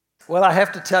Well, I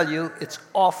have to tell you, it's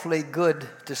awfully good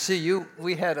to see you.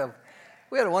 We had a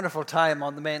wonderful time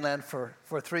on the mainland for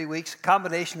 3 weeks, a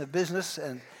combination of business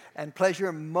and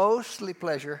pleasure, mostly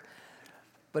pleasure,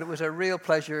 but it was a real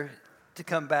pleasure to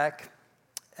come back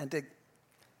and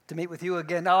to meet with you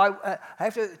again. Now, I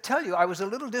have to tell you, I was a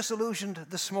little disillusioned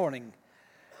this morning.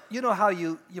 You know how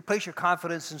you place your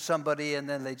confidence in somebody and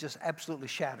then they just absolutely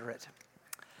shatter it.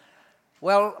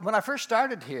 Well, when I first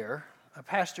started here,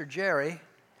 Pastor Jerry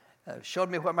showed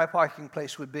me what my parking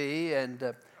place would be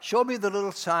and showed me the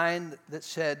little sign that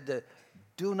said,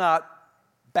 do not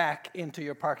back into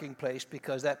your parking place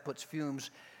because that puts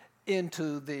fumes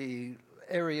into the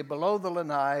area below the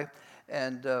lanai,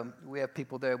 and we have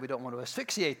people there, we don't want to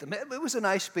asphyxiate them. It was a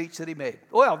nice speech that he made.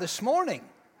 Well, this morning,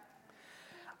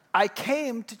 I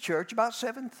came to church about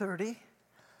 7:30,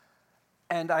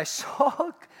 and I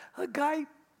saw a guy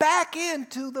back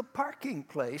into the parking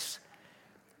place,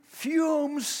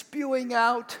 fumes spewing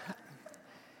out,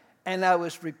 and I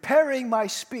was preparing my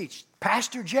speech.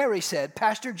 Pastor Jerry said,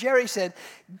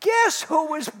 guess who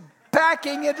was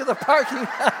backing into the parking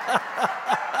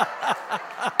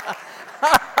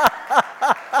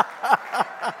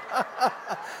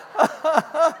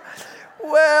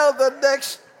Well,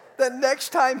 the next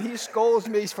time he scolds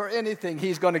me for anything,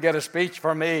 he's going to get a speech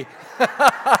from me.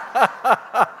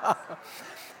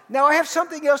 Now, I have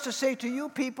something else to say to you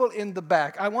people in the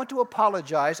back. I want to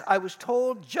apologize. I was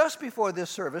told just before this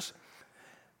service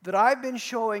that I've been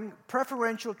showing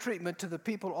preferential treatment to the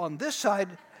people on this side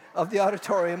of the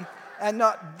auditorium and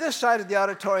not this side of the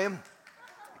auditorium.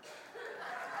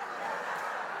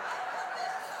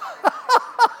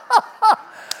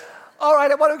 All right,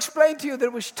 I want to explain to you that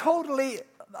it was totally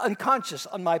unconscious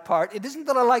on my part. It isn't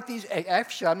that I like these,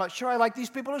 actually, I'm not sure I like these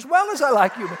people as well as I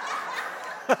like you.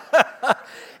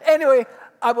 Anyway,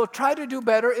 I will try to do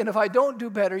better, and if I don't do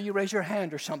better, you raise your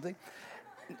hand or something.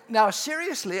 Now,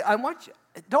 seriously,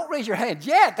 don't raise your hand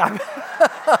yet.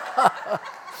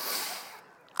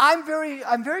 I'm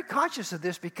very conscious of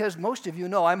this because most of you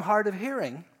know I'm hard of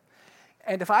hearing,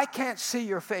 and if I can't see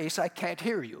your face, I can't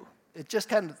hear you. It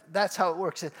just that's how it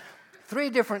works. 3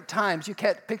 different times, you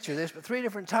can't picture this, but 3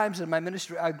 different times in my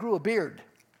ministry, I grew a beard.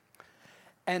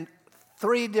 And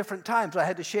 3 different times I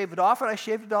had to shave it off, and I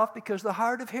shaved it off because the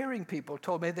hard of hearing people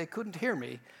told me they couldn't hear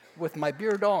me with my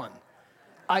beard on.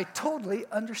 I totally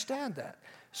understand that.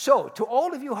 So, to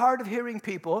all of you hard of hearing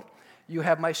people, you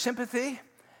have my sympathy,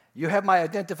 you have my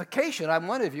identification, I'm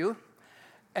one of you,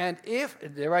 and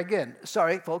there again,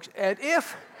 sorry folks, and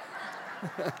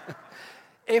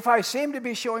if I seem to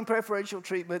be showing preferential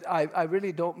treatment, I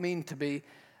really don't mean to be,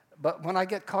 but when I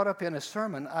get caught up in a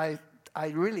sermon, I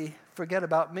really forget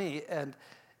about me, and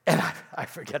I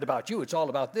forget about you. It's all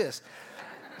about this.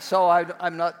 So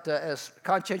I'm not as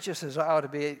conscientious as I ought to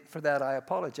be. For that, I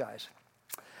apologize.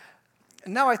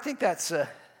 Now, I think that's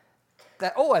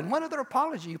that. Oh, and one other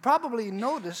apology. You probably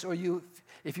noticed, or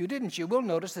if you didn't, you will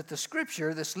notice that the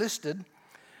scripture that's listed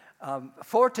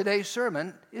for today's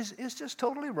sermon is just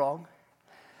totally wrong.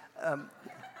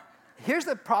 Here's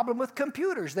the problem with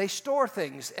computers. They store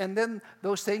things, and then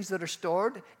those things that are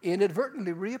stored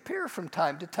inadvertently reappear from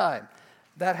time to time.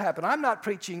 That happened. I'm not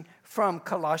preaching from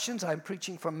Colossians. I'm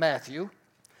preaching from Matthew,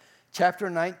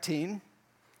 chapter 19,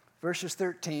 verses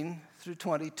 13 through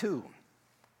 22.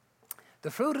 The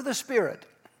fruit of the Spirit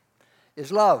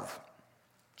is love,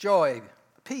 joy,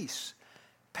 peace,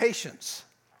 patience,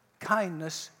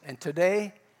 kindness, and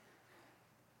today,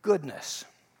 goodness.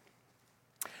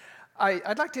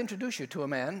 I'd like to introduce you to a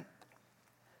man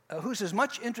who's as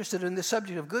much interested in the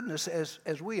subject of goodness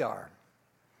as we are.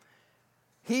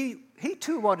 He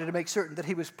too wanted to make certain that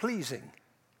he was pleasing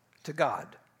to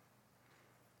God.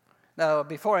 Now,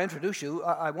 before I introduce you,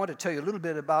 I want to tell you a little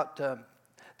bit about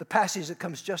the passage that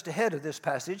comes just ahead of this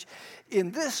passage. In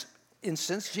this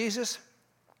instance, Jesus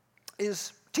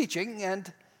is teaching,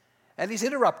 and he's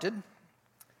interrupted.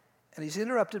 And he's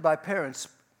interrupted by parents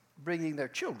bringing their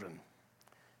children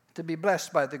to be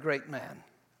blessed by the great man,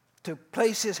 to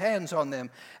place his hands on them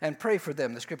and pray for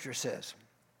them, the scripture says.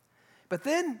 But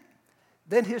then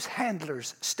his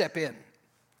handlers step in.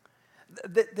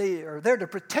 They are there to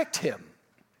protect him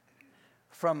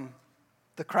from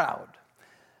the crowd.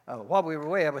 While we were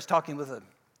away, I was talking with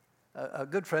a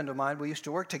good friend of mine. We used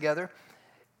to work together,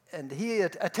 and he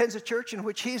attends a church in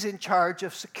which he's in charge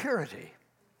of security.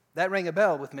 That rang a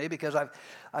bell with me because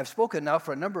I've spoken now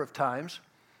for a number of times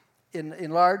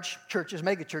in large churches,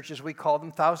 mega churches we call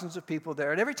them, thousands of people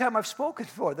there. And every time I've spoken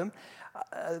for them,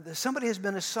 somebody has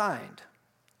been assigned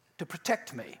to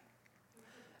protect me.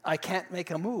 I can't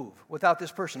make a move without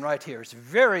this person right here. It's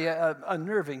very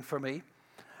unnerving for me.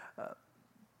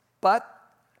 But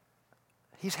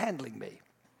he's handling me.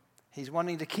 He's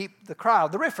wanting to keep the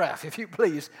crowd, the riffraff, if you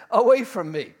please, away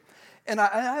from me. And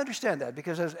I understand that,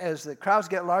 because as the crowds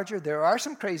get larger, there are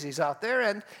some crazies out there,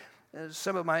 and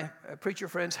some of my preacher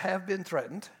friends have been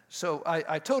threatened. So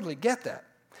I totally get that.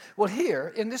 Well,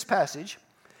 here in this passage,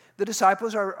 the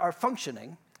disciples are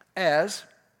functioning as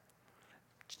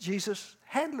Jesus'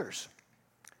 handlers,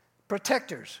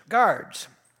 protectors, guards.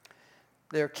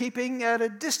 They're keeping at a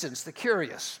distance the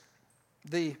curious,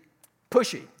 the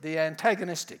pushy, the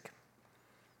antagonistic.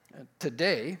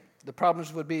 Today, the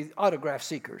problems would be autograph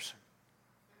seekers,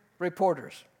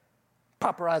 reporters,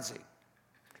 paparazzi,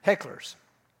 hecklers.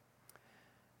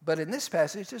 But in this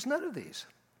passage, there's none of these.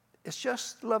 It's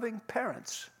just loving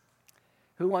parents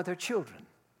who want their children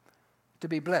to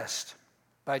be blessed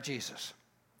by Jesus.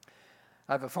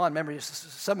 I have a fond memory.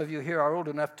 Some of you here are old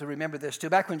enough to remember this too.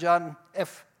 Back when John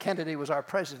F. Kennedy was our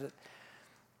president,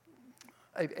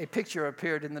 a picture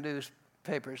appeared in the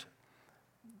newspapers.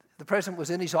 The president was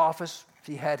in his office.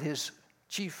 He had his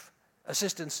chief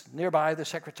assistants nearby, the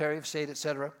Secretary of State,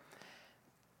 etc.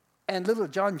 And little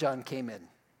John came in,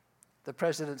 the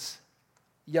president's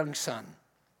young son.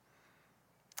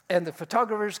 And the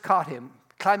photographers caught him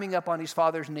climbing up on his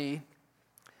father's knee,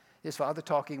 his father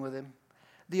talking with him.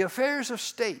 The affairs of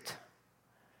state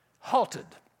halted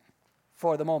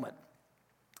for the moment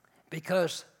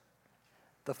because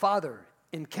the father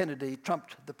in Kennedy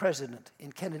trumped the president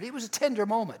in Kennedy. It was a tender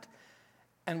moment,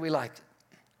 and we liked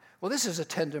it. Well, this is a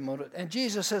tender moment, and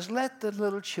Jesus says, "Let the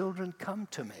little children come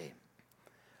to me.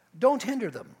 Don't hinder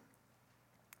them,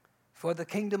 for the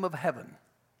kingdom of heaven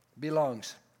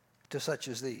belongs to such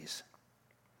as these."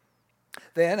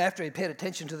 Then, after he paid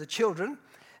attention to the children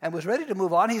and was ready to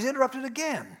move on, he's interrupted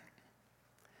again.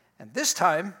 And this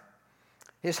time,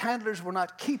 his handlers were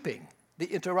not keeping the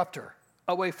interrupter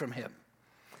away from him.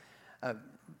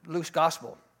 Luke's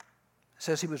gospel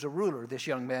says he was a ruler, this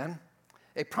young man,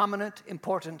 a prominent,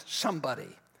 important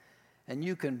somebody. And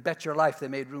you can bet your life they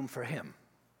made room for him.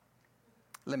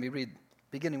 Let me read,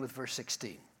 beginning with verse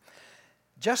 16.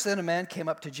 Just then a man came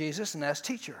up to Jesus and asked,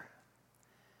 "Teacher,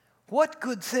 what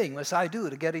good thing must I do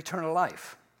to get eternal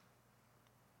life?"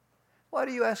 "Why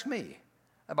do you ask me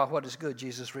about what is good?"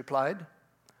 Jesus replied.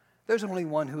 "There's only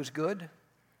one who's good.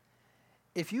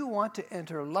 If you want to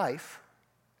enter life,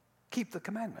 keep the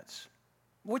commandments."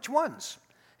 "Which ones?"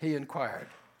 he inquired.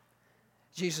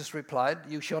 Jesus replied,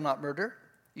 "You shall not murder.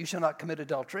 You shall not commit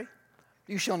adultery.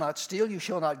 You shall not steal. You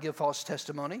shall not give false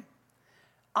testimony.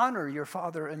 Honor your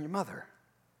father and your mother.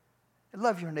 And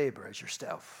love your neighbor as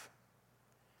yourself."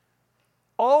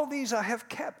 "All these I have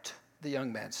kept," the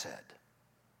young man said.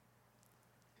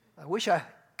 I wish I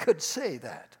could say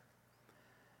that.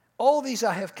 "All these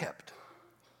I have kept.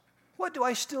 What do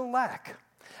I still lack?"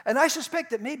 And I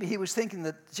suspect that maybe he was thinking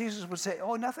that Jesus would say,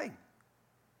 "Oh, nothing.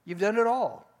 You've done it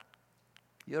all.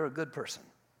 You're a good person."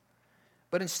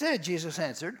 But instead, Jesus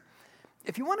answered,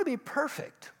 "If you want to be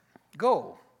perfect,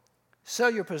 go,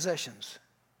 sell your possessions,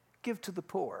 give to the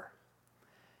poor,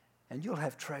 and you'll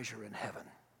have treasure in heaven.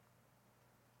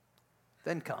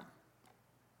 Then come,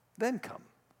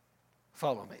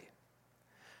 follow me."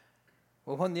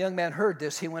 Well, when the young man heard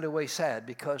this, he went away sad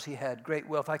because he had great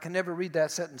wealth. I can never read that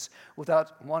sentence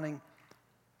without wanting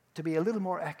to be a little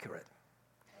more accurate.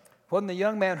 When the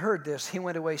young man heard this, he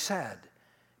went away sad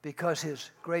because his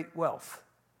great wealth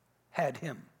had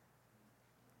him.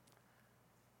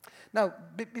 Now,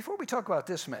 before we talk about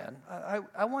this man,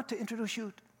 I want to introduce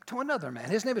you to another man.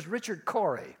 His name is Richard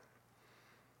Corey.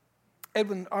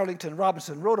 Edwin Arlington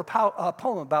Robinson wrote a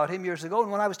poem about him years ago,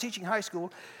 and when I was teaching high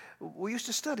school, we used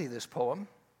to study this poem.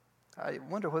 I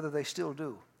wonder whether they still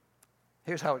do.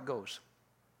 Here's how it goes.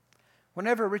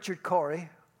 Whenever Richard Corey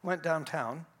went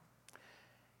downtown,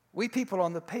 we people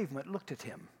on the pavement looked at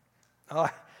him.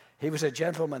 He was a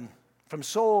gentleman from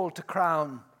soul to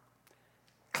crown,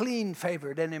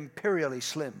 clean-favored and imperially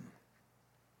slim.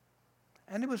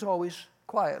 And he was always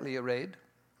quietly arrayed,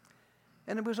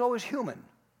 and it was always human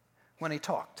when he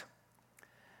talked.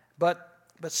 But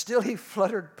still he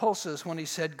fluttered pulses when he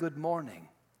said good morning,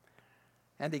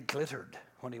 and he glittered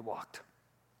when he walked.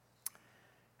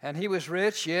 And he was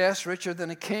rich, yes, richer than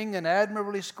a king, and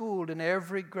admirably schooled in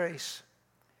every grace.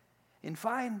 In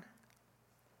fine,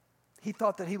 we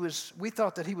thought that he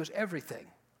was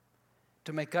everything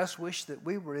to make us wish that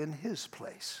we were in his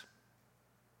place.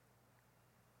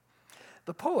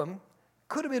 The poem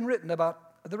could have been written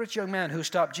about the rich young man who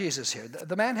stopped Jesus here.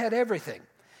 The man had everything.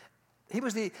 He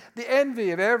was the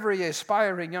envy of every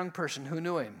aspiring young person who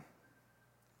knew him.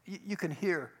 You can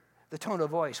hear the tone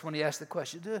of voice when he asked the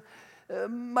question,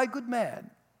 my good man,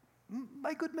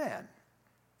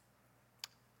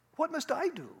 what must I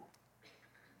do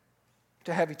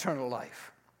to have eternal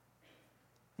life?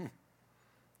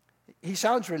 He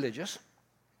sounds religious,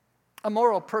 a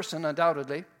moral person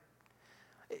undoubtedly.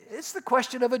 It's the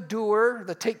question of a doer,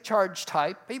 the take-charge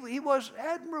type. He was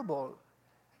admirable.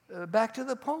 Back to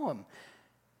the poem.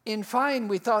 In fine,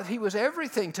 we thought he was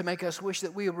everything to make us wish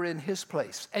that we were in his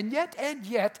place. And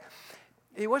yet,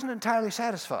 he wasn't entirely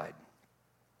satisfied.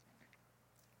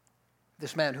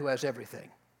 This man who has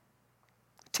everything.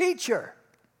 Teacher,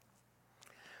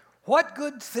 what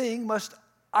good thing must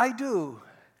I do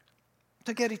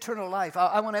to get eternal life?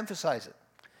 I want to emphasize it.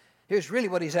 Here's really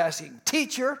what he's asking.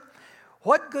 Teacher,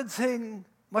 what good thing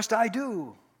must I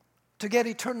do to get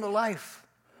eternal life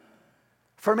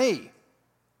for me?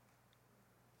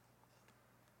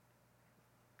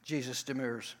 Jesus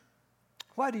demurs.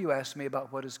 Why do you ask me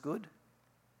about what is good?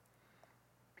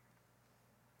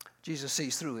 Jesus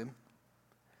sees through him.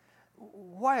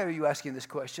 Why are you asking this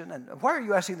question? And why are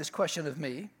you asking this question of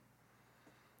me?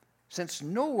 Since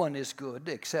no one is good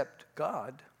except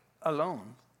God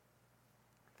alone.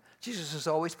 Jesus is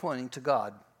always pointing to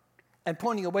God and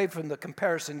pointing away from the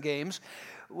comparison games.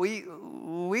 We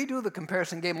do the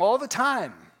comparison game all the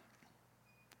time.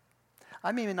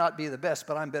 I may not be the best,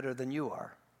 but I'm better than you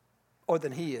are, or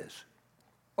than he is,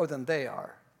 or than they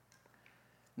are.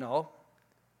 No,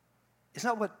 it's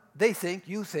not what they think,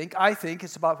 you think, I think.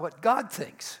 It's about what God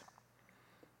thinks.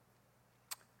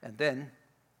 And then,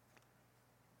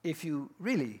 if you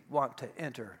really want to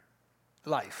enter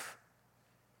life,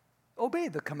 obey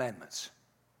the commandments.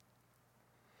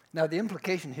 Now, the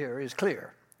implication here is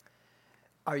clear.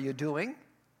 Are you doing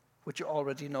what you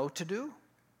already know to do?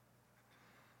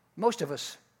 Most of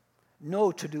us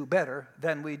know to do better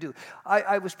than we do.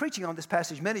 I was preaching on this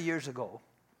passage many years ago,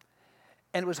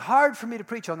 and it was hard for me to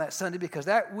preach on that Sunday because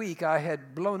that week I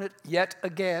had blown it yet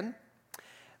again.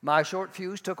 My short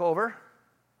fuse took over.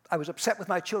 I was upset with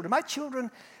my children. My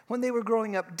children, when they were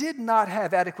growing up, did not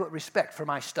have adequate respect for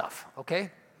my stuff,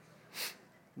 okay?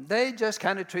 They just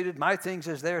kind of treated my things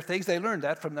as their things. They learned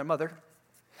that from their mother.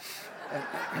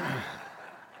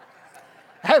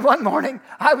 And one morning,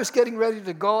 I was getting ready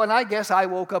to go, and I guess I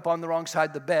woke up on the wrong side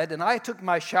of the bed, and I took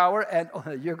my shower, and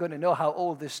you're going to know how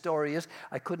old this story is.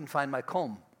 I couldn't find my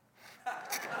comb.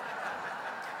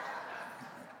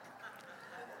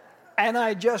 And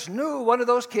I just knew one of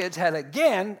those kids had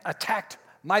again attacked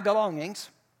my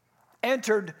belongings,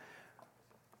 entered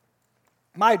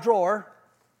my drawer,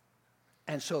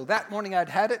 and so that morning I'd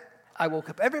had it. I woke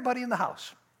up everybody in the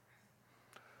house.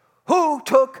 Who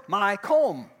took my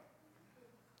comb?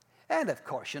 And of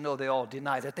course, you know, they all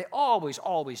denied it. They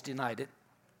always denied it.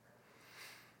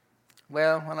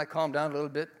 Well, when I calmed down a little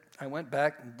bit, I went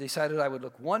back and decided I would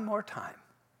look one more time.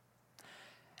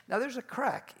 Now, there's a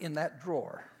crack in that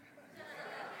drawer.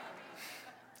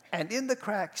 And in the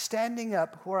crack, standing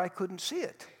up where I couldn't see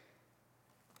it,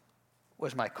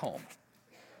 was my comb.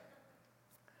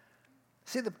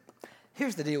 See,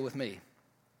 here's the deal with me.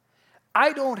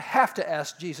 I don't have to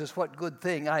ask Jesus what good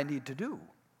thing I need to do.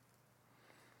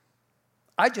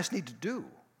 I just need to do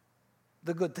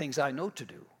the good things I know to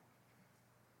do.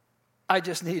 I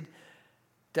just need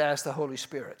to ask the Holy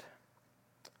Spirit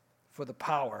for the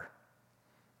power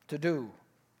to do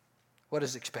what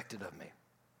is expected of me.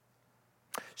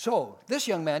 So, this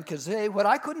young man could say what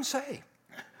I couldn't say.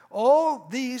 All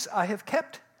these I have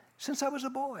kept since I was a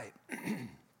boy.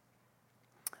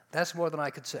 That's more than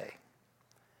I could say.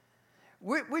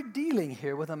 We're dealing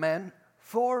here with a man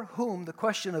for whom the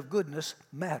question of goodness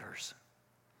matters.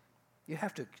 You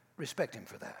have to respect him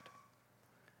for that.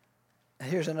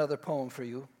 And here's another poem for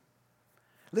you.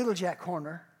 Little Jack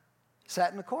Horner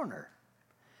sat in a corner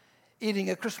eating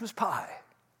a Christmas pie.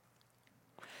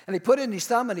 And he put in his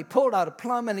thumb and he pulled out a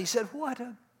plum and he said, "What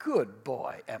a good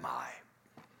boy am I."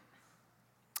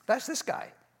 That's this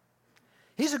guy.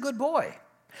 He's a good boy.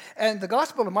 And the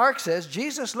Gospel of Mark says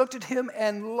Jesus looked at him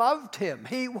and loved him.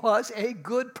 He was a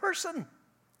good person.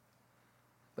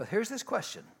 But here's this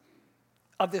question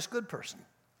of this good person.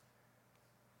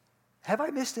 Have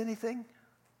I missed anything?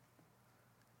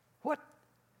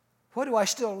 What do I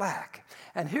still lack?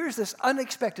 And here's this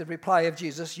unexpected reply of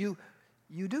Jesus. You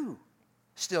do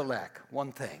still lack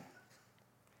one thing.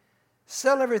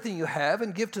 Sell everything you have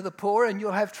and give to the poor, and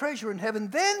you'll have treasure in heaven.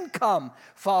 Then come,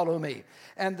 follow me.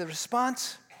 And the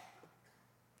response,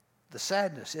 the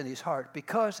sadness in his heart,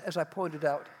 because, as I pointed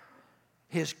out,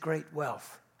 his great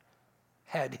wealth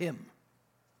had him.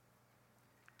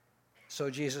 So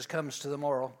Jesus comes to the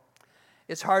moral.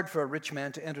 It's hard for a rich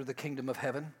man to enter the kingdom of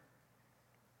heaven.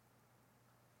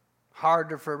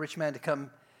 Harder for a rich man to come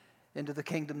into the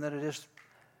kingdom than it is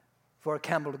for a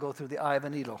camel to go through the eye of a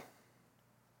needle.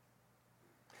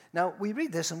 Now, we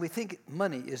read this and we think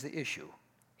money is the issue.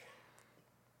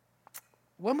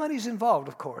 Well, money's involved,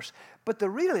 of course, but the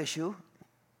real issue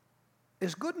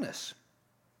is goodness.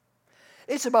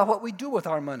 It's about what we do with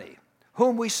our money,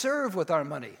 whom we serve with our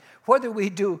money, whether we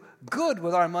do good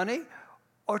with our money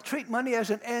or treat money as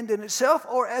an end in itself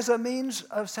or as a means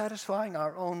of satisfying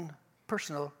our own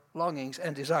personal longings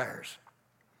and desires.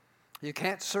 You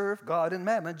can't serve God and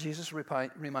mammon, Jesus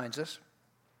reminds us.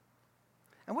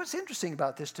 And what's interesting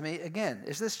about this to me, again,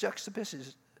 is this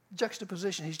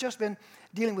juxtaposition. He's just been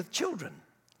dealing with children.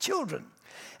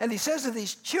 And he says of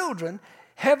these children,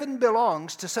 heaven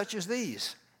belongs to such as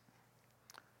these.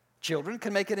 Children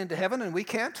can make it into heaven and we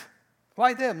can't.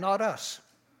 Why them, not us?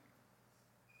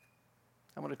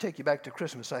 I want to take you back to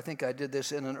Christmas. I think I did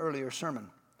this in an earlier sermon.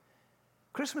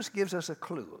 Christmas gives us a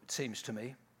clue, it seems to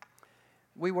me.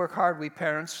 We work hard, we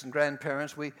parents and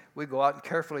grandparents, we go out and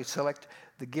carefully select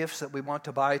the gifts that we want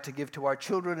to buy to give to our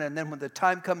children, and then when the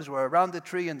time comes, we're around the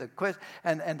tree and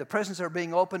the presents are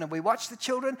being opened, and we watch the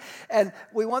children, and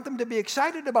we want them to be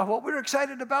excited about what we're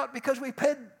excited about because we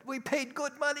paid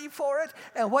good money for it.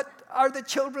 And what are the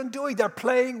children doing? They're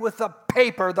playing with the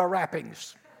paper, the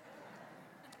wrappings.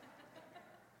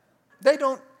 They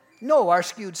don't know our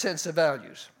skewed sense of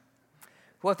values.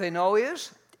 What they know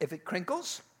is, if it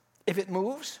crinkles, if it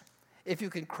moves, if you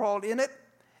can crawl in it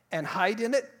and hide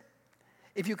in it,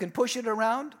 if you can push it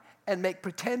around and make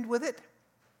pretend with it,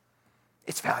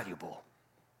 it's valuable.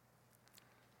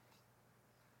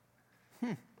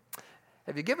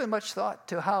 Have you given much thought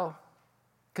to how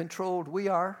controlled we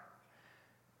are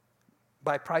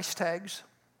by price tags?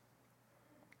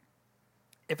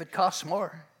 If it costs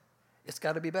more, it's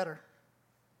got to be better.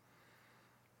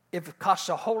 If it costs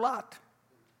a whole lot,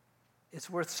 it's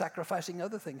worth sacrificing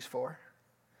other things for.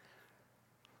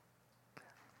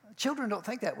 Children don't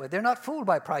think that way. They're not fooled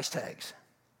by price tags.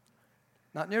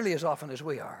 Not nearly as often as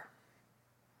we are.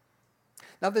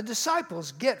 Now, the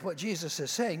disciples get what Jesus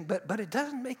is saying, but it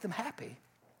doesn't make them happy.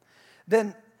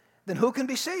 Then who can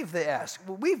be saved, they ask.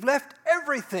 Well, we've left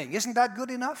everything. Isn't that good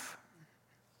enough?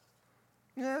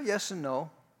 Yeah, yes and no.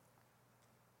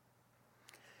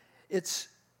 It's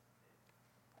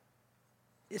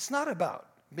not about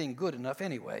being good enough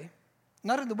anyway,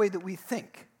 not in the way that we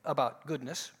think about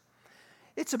goodness.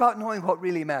 It's about knowing what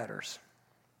really matters.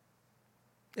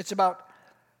 It's about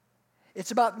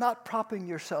not propping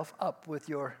yourself up with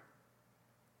your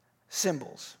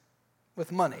symbols,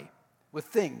 with money, with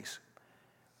things,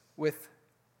 with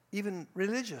even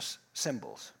religious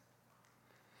symbols.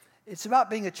 It's about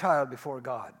being a child before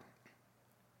God.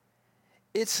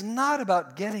 It's not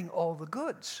about getting all the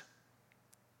goods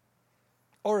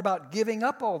or about giving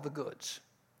up all the goods.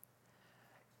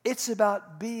 It's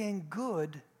about being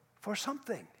good for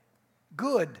something,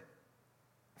 good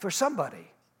for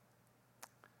somebody.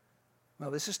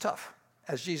 Well, this is tough.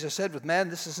 As Jesus said, with man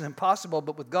this is impossible,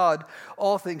 but with God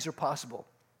all things are possible.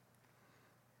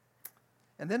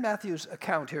 And then Matthew's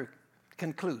account here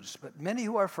concludes, but many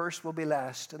who are first will be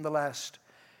last, and the last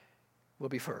will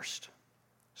be first.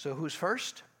 So who's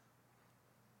first?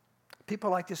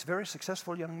 People like this very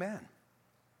successful young man.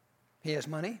 He has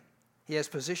money, he has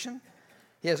position,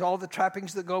 he has all the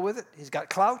trappings that go with it, he's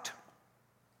got clout.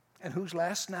 And who's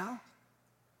last now?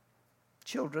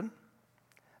 Children.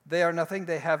 They are nothing,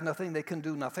 they have nothing, they can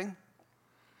do nothing.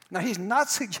 Now, he's not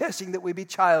suggesting that we be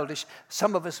childish.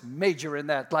 Some of us major in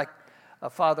that, like a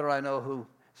father I know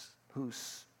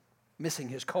who's missing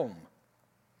his comb.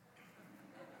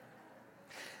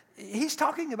 He's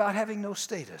talking about having no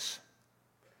status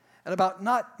and about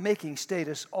not making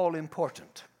status all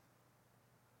important.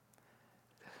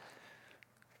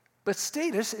 But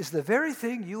status is the very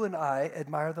thing you and I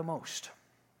admire the most.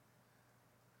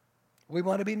 We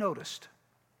want to be noticed.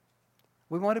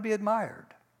 We want to be admired,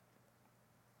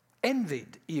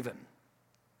 envied even.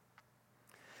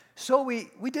 So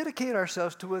we dedicate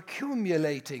ourselves to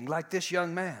accumulating like this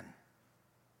young man.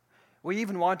 We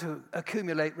even want to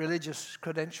accumulate religious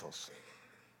credentials.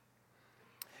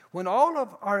 When all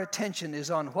of our attention is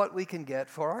on what we can get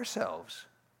for ourselves,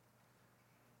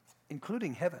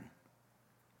 including heaven,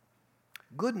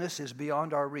 goodness is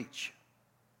beyond our reach.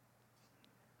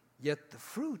 Yet the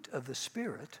fruit of the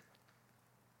Spirit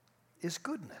is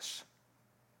goodness.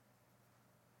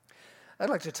 I'd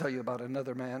like to tell you about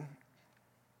another man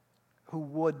who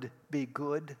would be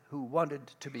good, who wanted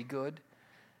to be good,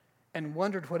 and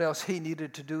wondered what else he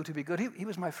needed to do to be good. He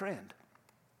was my friend.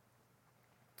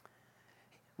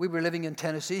 We were living in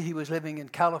Tennessee. He was living in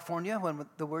California when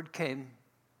the word came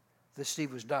that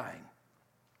Steve was dying.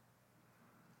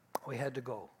 We had to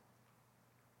go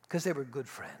because they were good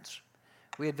friends.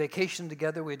 We had vacationed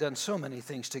together. We had done so many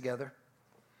things together.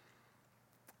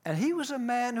 And he was a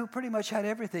man who pretty much had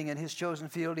everything in his chosen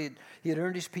field. He had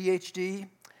earned his PhD.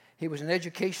 He was an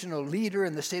educational leader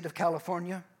in the state of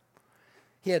California.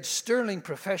 He had sterling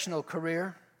professional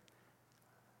career.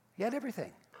 He had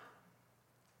everything.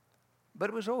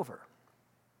 But it was over.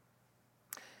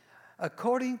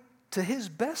 According to his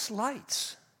best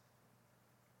lights,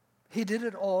 he did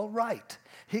it all right.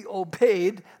 He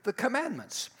obeyed the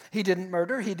commandments. He didn't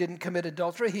murder. He didn't commit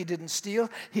adultery. He didn't steal.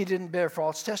 He didn't bear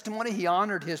false testimony. He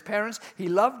honored his parents. He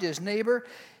loved his neighbor.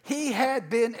 He had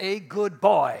been a good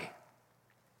boy.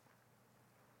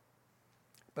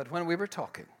 But when we were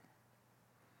talking,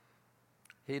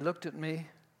 he looked at me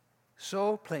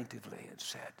so plaintively and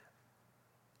said,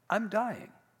 I'm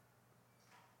dying.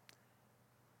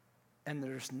 And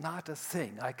there's not a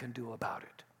thing I can do about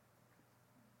it.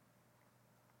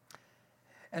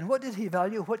 And what did he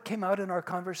value? What came out in our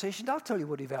conversation? I'll tell you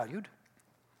what he valued.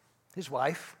 His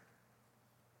wife,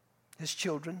 his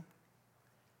children,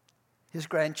 his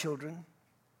grandchildren,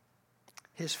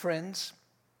 his friends,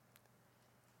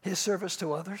 his service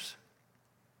to others.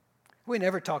 We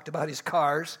never talked about his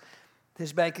cars,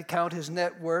 his bank account, his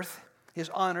net worth, his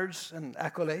honors and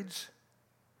accolades.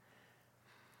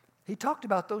 He talked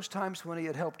about those times when he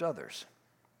had helped others,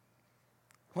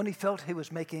 when he felt he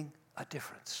was making a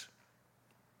difference.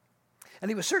 And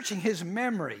he was searching his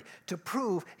memory to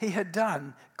prove he had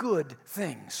done good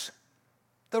things,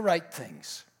 the right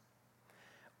things.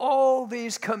 All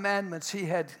these commandments he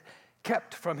had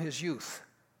kept from his youth.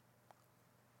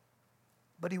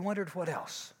 But he wondered what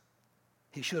else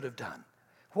he should have done.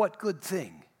 What good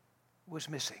thing was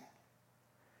missing?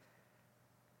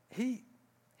 He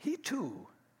too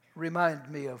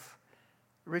reminded me of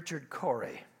Richard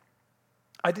Corey.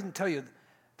 I didn't tell you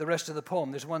the rest of the poem.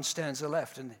 There's one stanza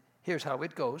left, and here's how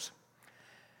it goes.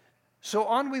 So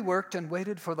on we worked and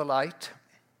waited for the light,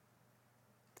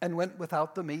 and went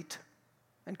without the meat,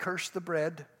 and cursed the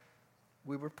bread.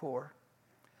 We were poor.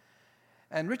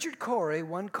 And Richard Corey,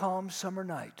 one calm summer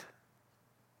night,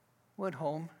 went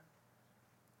home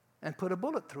and put a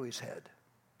bullet through his head.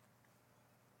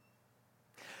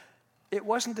 It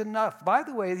wasn't enough. By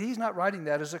the way, he's not writing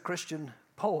that as a Christian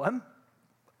poem,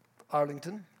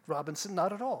 Arlington Robinson,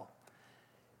 not at all.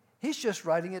 He's just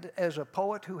writing it as a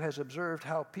poet who has observed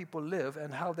how people live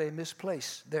and how they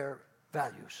misplace their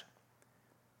values.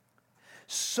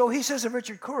 So he says of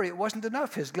Richard Corey, it wasn't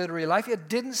enough, his glittery life. It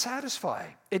didn't satisfy.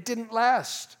 It didn't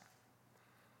last.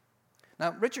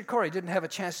 Now, Richard Corey didn't have a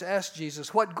chance to ask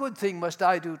Jesus, what good thing must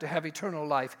I do to have eternal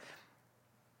life?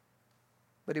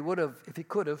 But he would have, if he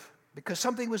could have, because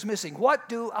something was missing. What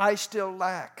do I still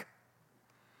lack?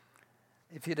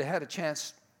 If he'd have had a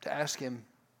chance to ask him,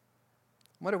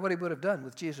 I wonder what he would have done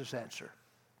with Jesus' answer.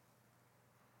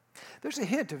 There's a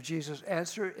hint of Jesus'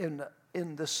 answer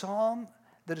in the psalm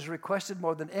that is requested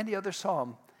more than any other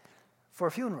psalm for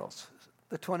funerals,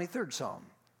 the 23rd Psalm.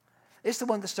 It's the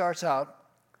one that starts out,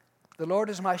 the Lord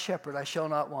is my shepherd, I shall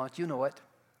not want. You know it.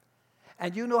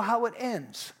 And you know how it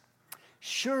ends.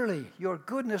 Surely your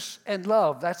goodness and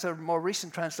love, that's a more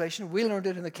recent translation. We learned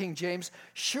it in the King James.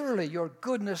 Surely your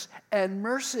goodness and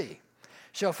mercy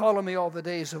shall follow me all the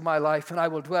days of my life, and I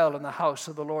will dwell in the house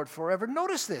of the Lord forever.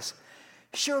 Notice this.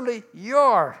 Surely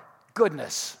your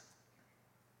goodness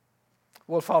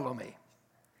will follow me.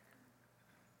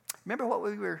 Remember what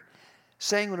we were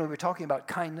saying when we were talking about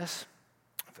kindness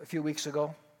a few weeks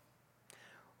ago?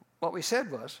 What we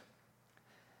said was,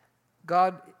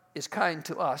 God is kind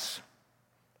to us,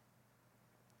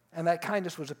 and that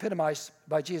kindness was epitomized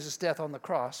by Jesus' death on the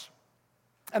cross.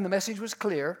 And the message was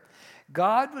clear.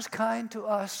 God was kind to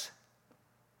us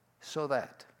so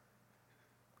that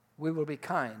we will be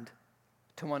kind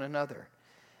to one another.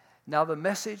 Now the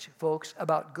message, folks,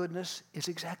 about goodness is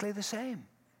exactly the same.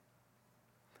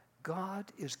 God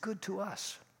is good to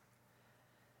us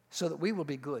so that we will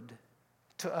be good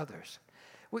to others.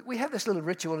 We have this little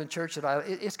ritual in church that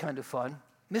it's kind of fun,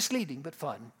 misleading but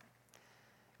fun.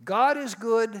 God is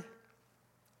good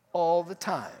all the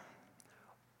time.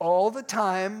 All the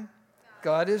time,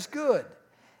 God is good.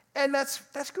 And that's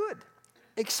good.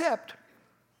 Except,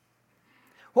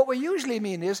 what we usually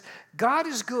mean is, God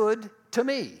is good to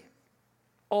me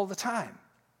all the time.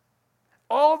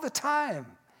 All the time,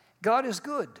 God is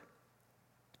good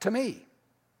to me.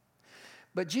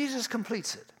 But Jesus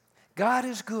completes it. God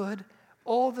is good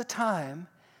all the time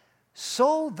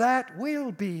so that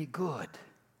we'll be good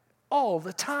all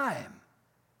the time.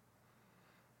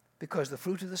 Because the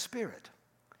fruit of the Spirit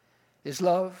is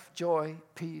love, joy,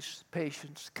 peace,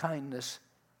 patience, kindness,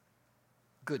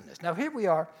 goodness. Now here we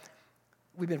are.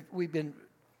 We've been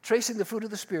tracing the fruit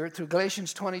of the Spirit through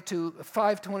Galatians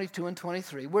 5, 22, and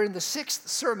 23. We're in the 6th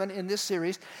sermon in this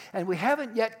series, and we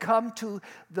haven't yet come to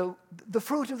the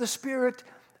fruit of the Spirit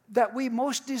that we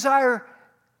most desire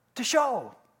to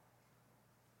show.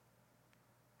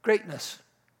 Greatness.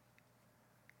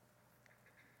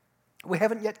 We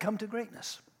haven't yet come to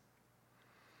greatness.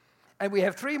 And we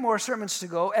have 3 more sermons to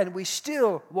go, and we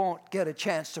still won't get a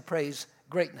chance to praise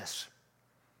greatness,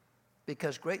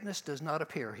 because greatness does not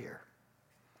appear here.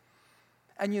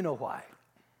 And you know why.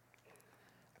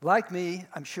 Like me,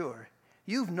 I'm sure,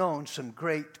 you've known some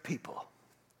great people.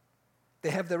 They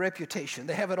have the reputation.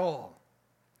 They have it all.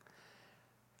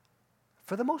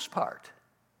 For the most part,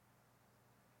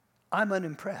 I'm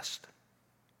unimpressed.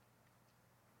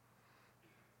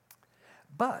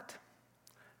 But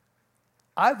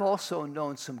I've also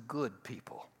known some good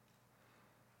people,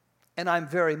 and I'm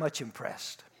very much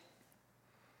impressed.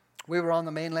 We were on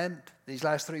the mainland these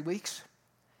last 3 weeks.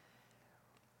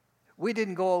 We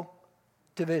didn't go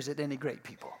to visit any great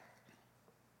people,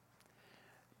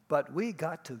 but we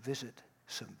got to visit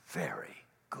some very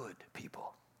good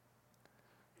people.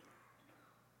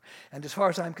 And as far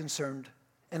as I'm concerned,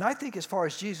 and I think as far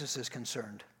as Jesus is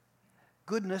concerned,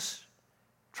 goodness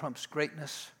trumps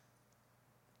greatness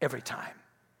every time.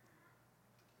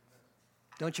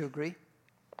 Don't you agree?